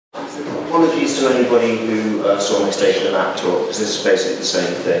apologies to anybody who saw my state of map talk, because this is basically the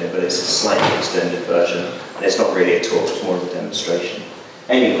same thing, but it's a slightly extended version, and it's not really a talk, it's more of a demonstration.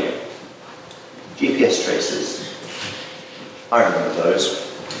 Anyway, GPS traces. I remember those.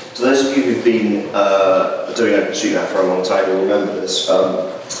 So those of you who've been doing OpenStreetMap for a long time will remember this.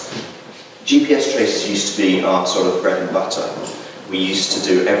 GPS traces used to be our sort of bread and butter. We used to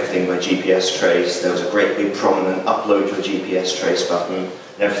do everything by GPS trace. There was a great big prominent upload to a GPS trace button.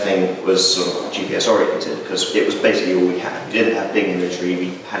 Everything was sort of GPS oriented because it was basically all we had. We didn't have big imagery,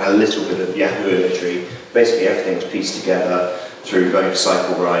 we had a little bit of Yahoo imagery. Basically everything was pieced together through going for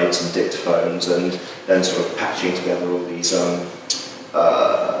cycle rides and dictaphones and then sort of patching together all these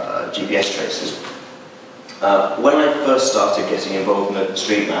GPS traces. When I first started getting involved in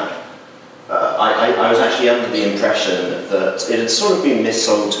OpenStreetMap, I was actually under the impression that it had sort of been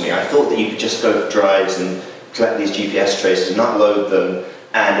missold to me. I thought that you could just go for drives and collect these GPS traces and upload them,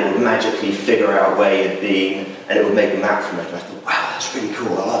 and it would magically figure out where you'd been, and it would make a map from it. And I thought, wow, that's really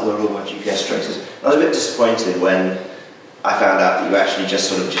cool, I'll upload all my GPS traces. I was a bit disappointed when I found out that you actually just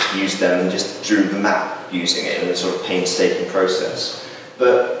sort of used them and just drew the map using it in a sort of painstaking process.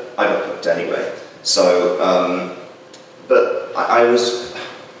 But I got hooked anyway. So, but I was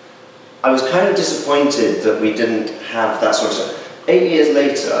kind of disappointed that we didn't have that sort of stuff. 8 years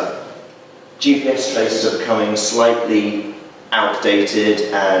later, GPS traces are becoming slightly outdated,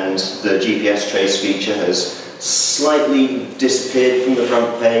 and the GPS trace feature has slightly disappeared from the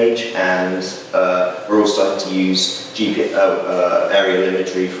front page, and we're all starting to use aerial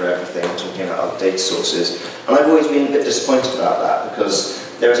imagery for everything, talking about other data sources. And I've always been a bit disappointed about that, because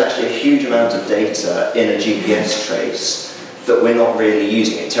there is actually a huge amount of data in a GPS trace that we're not really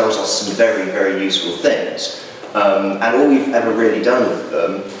using. It tells us some very, very useful things. And all we've ever really done with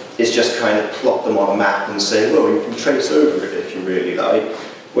them is just kind of plot them on a map and say, well, you can trace over it if you really like.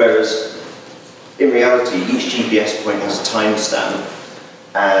 Whereas, in reality, each GPS point has a timestamp,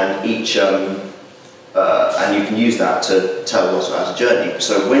 and and you can use that to tell a lot about a journey.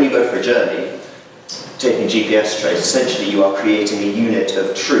 So when you go for a journey, taking a GPS trace, essentially you are creating a unit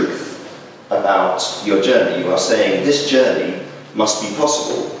of truth about your journey. You are saying this journey must be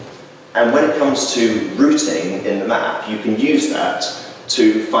possible. And when it comes to routing in the map, you can use that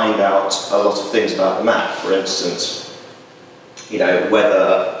to find out a lot of things about the map. For instance, you know,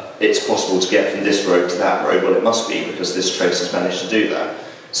 whether it's possible to get from this road to that road. Well, it must be, because this trace has managed to do that.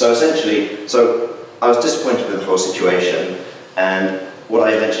 So essentially, I was disappointed with the whole situation, and what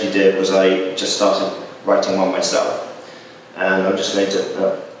I eventually did was I just started writing one myself. And I'm just going to,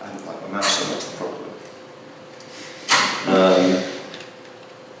 I haven't got my mouse on, that's the problem.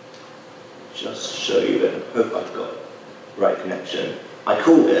 Just show you it, I hope I've got the right connection. I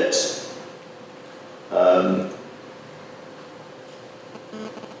called it,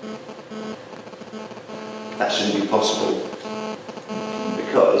 that shouldn't be possible,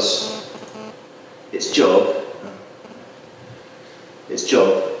 because its job,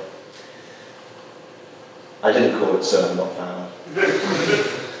 I didn't call it so, I'm not found.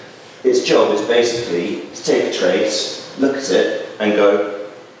 Its job is basically to take a trace, look at it, and go,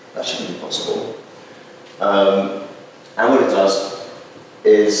 that shouldn't be possible. And what it does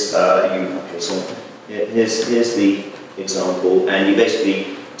is, here's the example, and you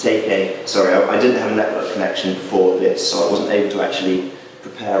basically take a, sorry, I didn't have a network connection before this, so I wasn't able to actually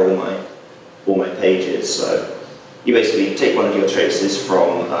prepare all my pages. So you basically take one of your traces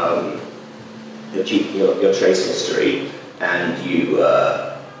from your trace history, and you,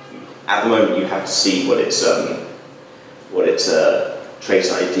 at the moment, you have to see what its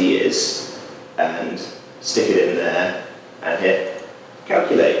trace ID is, and stick it in there and hit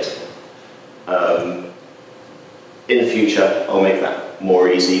calculate. In the future, I'll make that more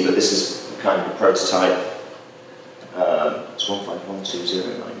easy, but this is kind of a prototype. It's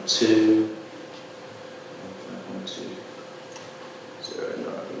 1512092.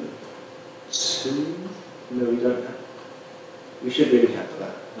 1512092. No, we don't have. We should really have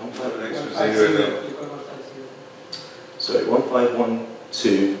that. 15120. Sorry,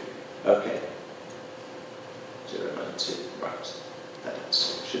 1512. Okay. 092. Right. That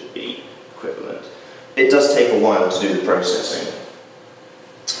should be equivalent. It does take a while to do the processing.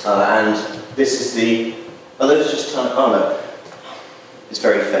 And this is the. Oh, those just oh no. It's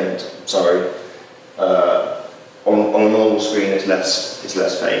very faint. Sorry. On a normal screen, it's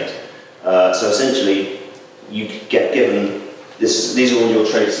less faint. So essentially, you get given this. These are all your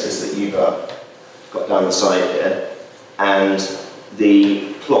traces that you've got down the side here, and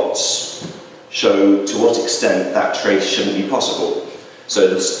the plots show to what extent that trace shouldn't be possible. So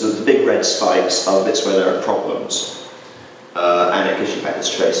the big red spikes are bits where there are problems, and it gives you back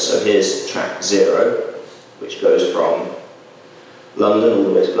this trace. So here's track 0, which goes from London all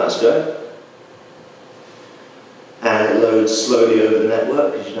the way to Glasgow. And it loads slowly over the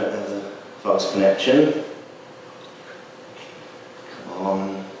network because you don't have a fast connection. Come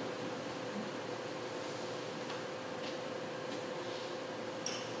on.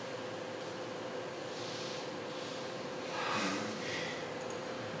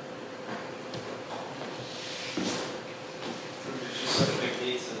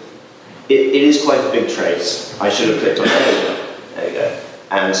 It is quite a big trace. I should have clicked on it. There we go.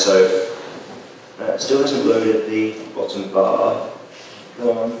 And so, it still hasn't loaded the bottom bar. Come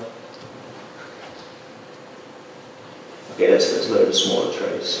on. Okay, let's load a smaller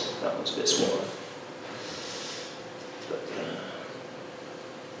trace. That one's a bit smaller.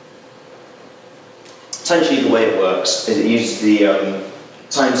 Essentially, the way it works is it uses the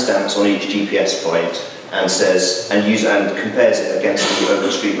timestamps on each GPS point and says and compares it against the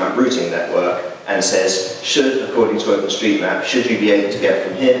OpenStreetMap routing network and says, according to OpenStreetMap, should you be able to get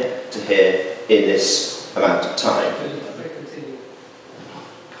from here to here in this amount of time?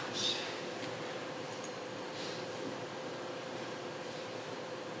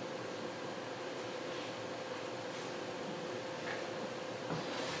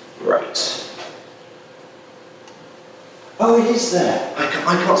 Right. Oh, it is there.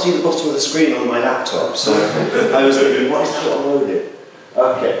 I can't see the bottom of the screen on my laptop, so I was thinking, why is that not loaded?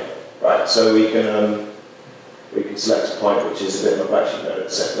 Okay, right. So we can select a point which is a bit of actually no.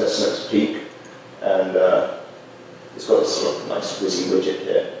 Let's select a peak, and it's got this sort of nice frizzy widget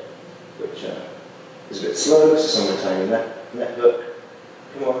here, which is a bit slow because it's on my tiny netbook.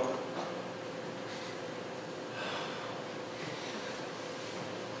 Come on.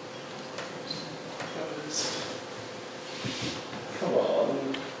 Come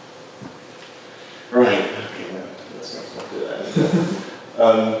on. Right, okay, no, let's not do that.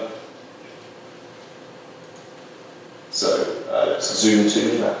 So, let's zoom to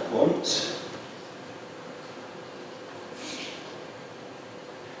that point.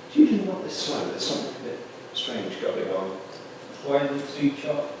 It's usually not this slow, there's something a bit strange going on. Why the 2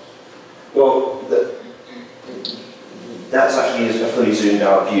 charts? Well, that's actually a fully zoomed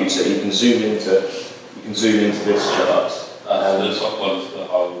out view, so you can zoom into this chart. The top one's the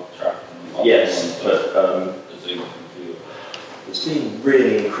whole track. And the bottom yes, but the zoom view. It's been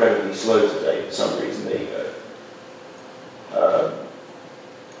really incredibly slow today for some reason. There you go.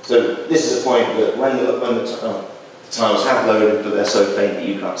 So this is a point that when the tiles have loaded, but they're so faint that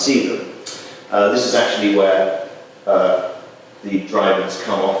you can't see them. This is actually where the driver has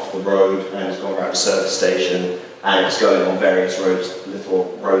come off the road and has gone around a service station, and it's going on various roads,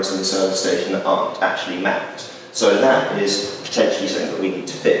 little roads in the service station that aren't actually mapped. So that is potentially something that we need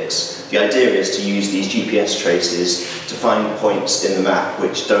to fix. The idea is to use these GPS traces to find points in the map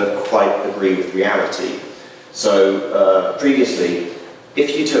which don't quite agree with reality. So previously,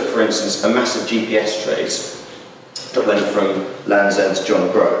 if you took, for instance, a massive GPS trace that went from Land's End to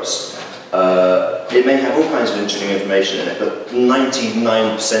John Gross, it may have all kinds of interesting information in it, but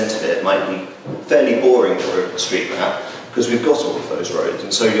 99% of it might be fairly boring for a street map, because we've got all of those roads.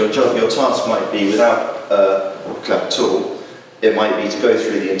 And so your task might be, without a clever tool, it might be to go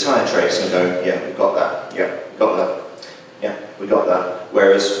through the entire trace and go, yeah, we've got that, yeah, we got that, yeah, we got that.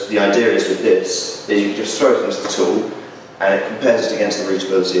 Whereas the idea is with this, is you just throw it into the tool, and it compares it against the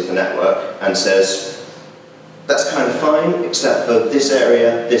routability of the network, and says, that's kind of fine, except for this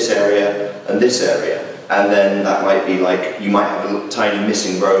area, and this area. And then that might be like, you might have a little tiny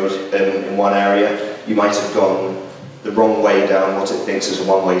missing road in one area, you might have gone the wrong way down what it thinks is a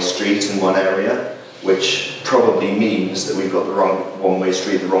one-way street in one area, which probably means that we've got the wrong one-way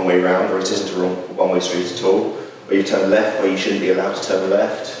street the wrong way round, or it isn't a wrong one-way street at all, or you turn left where you shouldn't be allowed to turn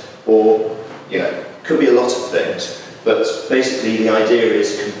left, or, you know, could be a lot of things. But basically the idea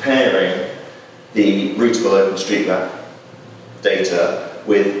is comparing the routable OpenStreetMap data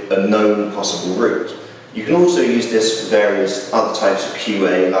with a known possible route. You can also use this for various other types of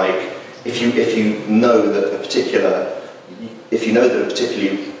QA, like if you know that a particular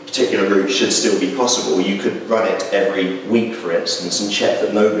route should still be possible, you could run it every week, for instance, and check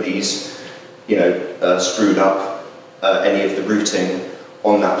that nobody's, screwed up any of the routing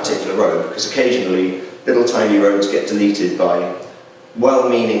on that particular road, because occasionally little tiny roads get deleted by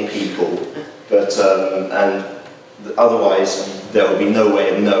well-meaning people, but and otherwise there will be no way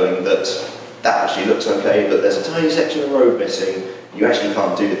of knowing that that actually looks okay, but there's a tiny section of road missing. You actually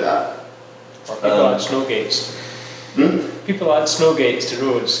can't do that. Or people add snow gates. People add snow gates to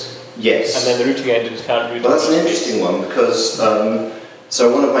roads. Yes. And then the routing engines can't route. Well, that's an interesting one, because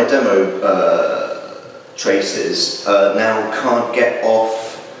so one of my demo traces now can't get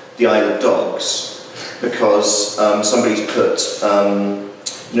off the Isle of Dogs because somebody's put,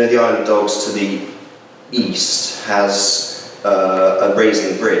 you know, the Isle of Dogs to the east has a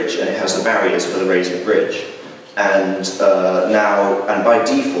raising bridge, and it has the barriers for the raising bridge. And now, and by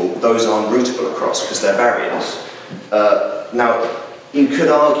default, those aren't routable across because they're barriers. Now, you could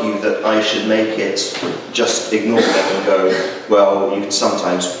argue that I should make it just ignore them and go, well, you can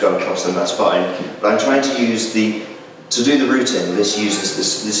sometimes go across them, that's fine. But I'm trying to use to do the routing, this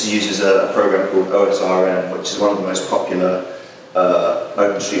uses a program called OSRM, which is one of the most popular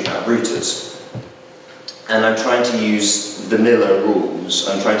OpenStreetMap routers. And I'm trying to use vanilla rules.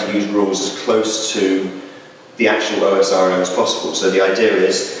 I'm trying to use rules as close to the actual OSRM as possible. So the idea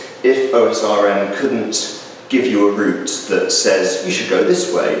is, if OSRM couldn't give you a route that says you should go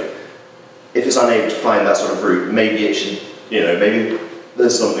this way, if it's unable to find that sort of route, maybe it should, you know, maybe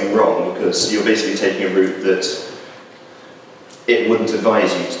there's something wrong because you're basically taking a route that it wouldn't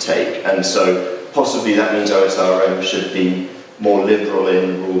advise you to take. And so possibly that means OSRM should be more liberal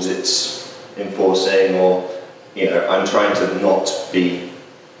in rules it's enforcing, or, you know, I'm trying to not be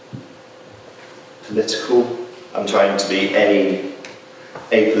political. I'm trying to be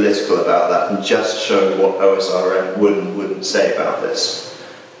apolitical about that and just show what OSRM would and wouldn't say about this.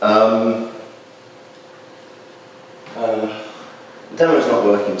 The demo's not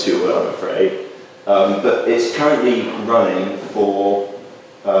working too well, I'm afraid, but it's currently running for,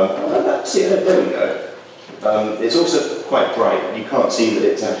 see, there we go. It's also quite bright. You can't see that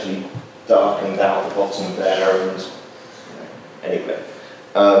it's actually darkened out the bottom there, and anyway.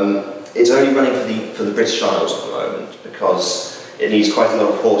 It's only running for the British Isles at the moment because it needs quite a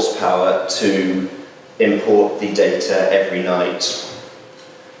lot of horsepower to import the data every night.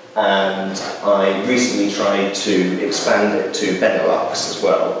 And I recently tried to expand it to Benelux as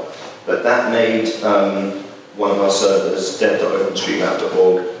well, but that made one of our servers,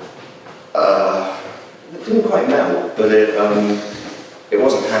 dev.openstreetmap.org, it didn't quite melt, but it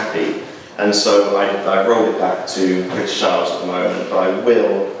wasn't happy. And so I rolled it back to British Isles at the moment, but I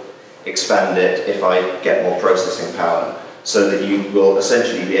will expand it if I get more processing power, so that you will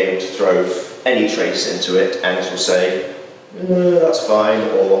essentially be able to throw any trace into it and it will say, that's fine,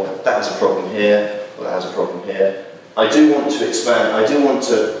 or that has a problem here, or that has a problem here. I do want to expand, I do want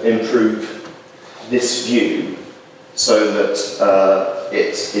to improve this view so that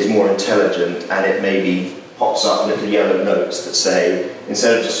it is more intelligent, and it maybe pops up little yellow notes that say,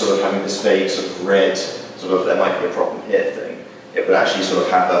 instead of just sort of having this vague sort of red, sort of there might be a problem here thing, it would actually sort of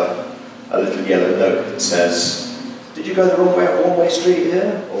have a little yellow note that says, did you go the wrong way up one-way street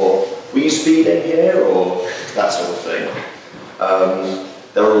here? Or were you speeding here? Or that sort of thing.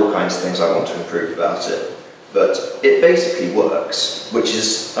 There are all kinds of things I want to improve about it. But it basically works, which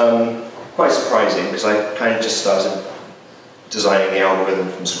is quite surprising because I kind of just started designing the algorithm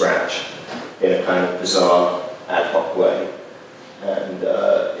from scratch in a kind of bizarre ad hoc way. And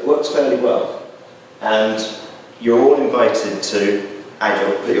it works fairly well. And you're all invited to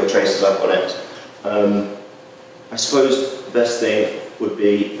put your traces up on it. I suppose the best thing would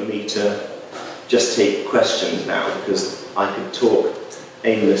be for me to just take questions now, because I could talk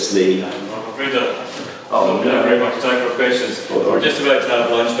aimlessly. I'm afraid that I don't have very much time for questions. We're just about to have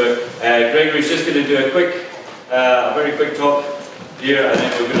lunch, but Gregory's just going to do a very quick talk here, and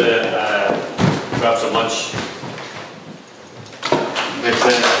then we're going to grab some lunch.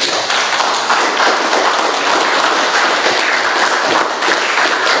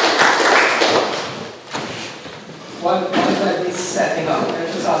 While he's setting up, can I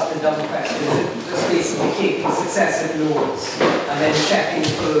just ask a double question? Is it just basically keeping successive nodes and then checking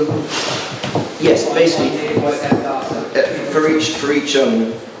through? Yes, basically. For each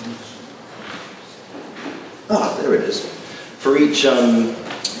there it is. For each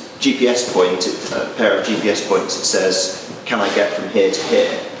GPS point, a pair of GPS points, it says, can I get from here to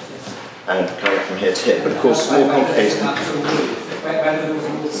here? And can I get from here to here? But of course, more complicated. Whether those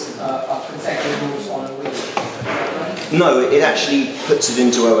rules are consecutive rules on a wheel. No, it actually puts it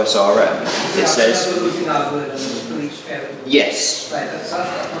into OSRM. It says. Yes.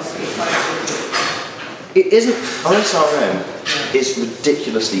 It isn't. OSRM is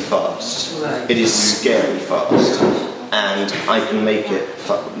ridiculously fast. It is scary fast, and I can make it.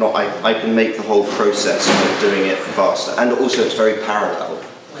 I can make the whole process of doing it faster, and also it's very parallel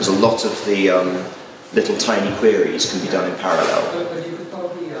because a lot of the little tiny queries can be done in parallel. But you could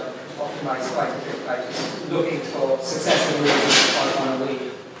probably optimize quite a bit by just looking for successive rules on a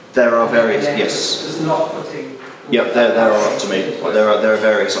wheel. There are various, yes. Just not putting. Yep, there are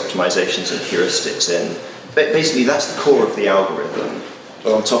various optimizations and heuristics in. But basically, that's the core of the algorithm.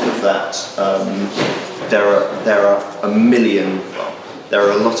 But on top of that, there are a million, well, there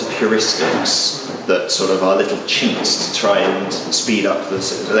are a lot of heuristics that sort of are little cheats to try and speed up the.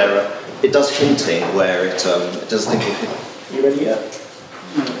 It does hinting where it does a thing called. You ready yet?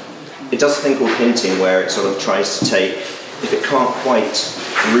 It does a thing called hinting where it sort of tries to take, if it can't quite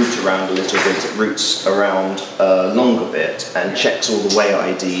route around a little bit, it routes around a longer bit and checks all the way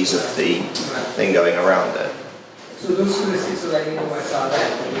IDs of the thing going around it. So those heuristics already know what's out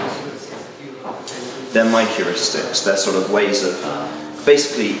there, or those heuristics that you want. They're my heuristics. They're sort of ways of,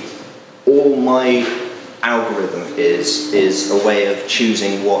 basically, all my algorithm is a way of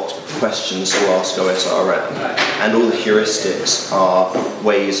choosing what questions to ask OSRM, and all the heuristics are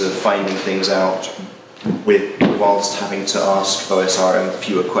ways of finding things out whilst having to ask OSRM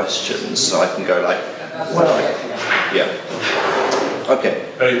fewer questions. So I can go like, well, yeah, okay.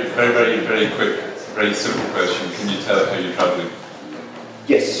 Very quick, very simple question. Can you tell how you're travelling?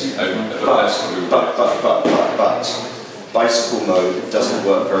 Yes, but bicycle mode doesn't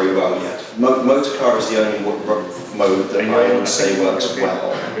work very well yet. Motor car is the only mode that I would say works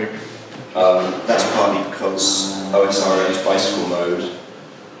well. That's partly because OSRM's bicycle mode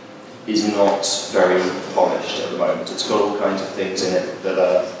is not very polished at the moment. It's got all kinds of things in it that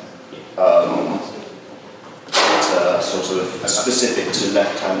are sort of specific to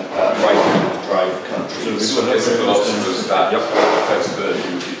left-hand, right-hand drive countries. So the physical option was that flexibility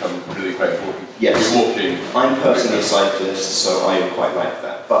would become really quite important. Yes. You're walking. I'm personally a cyclist, so I quite like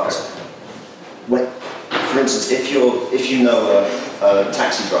that. But when, for instance, if you know a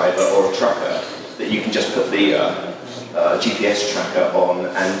taxi driver or a trucker, that you can just put the GPS tracker on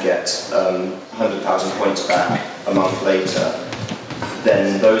and get 100,000 points back a month later,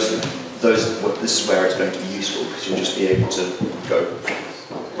 then this is where it's going to be useful, because you'll just be able to go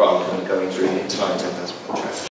rather than going through the entire 10,000 point track.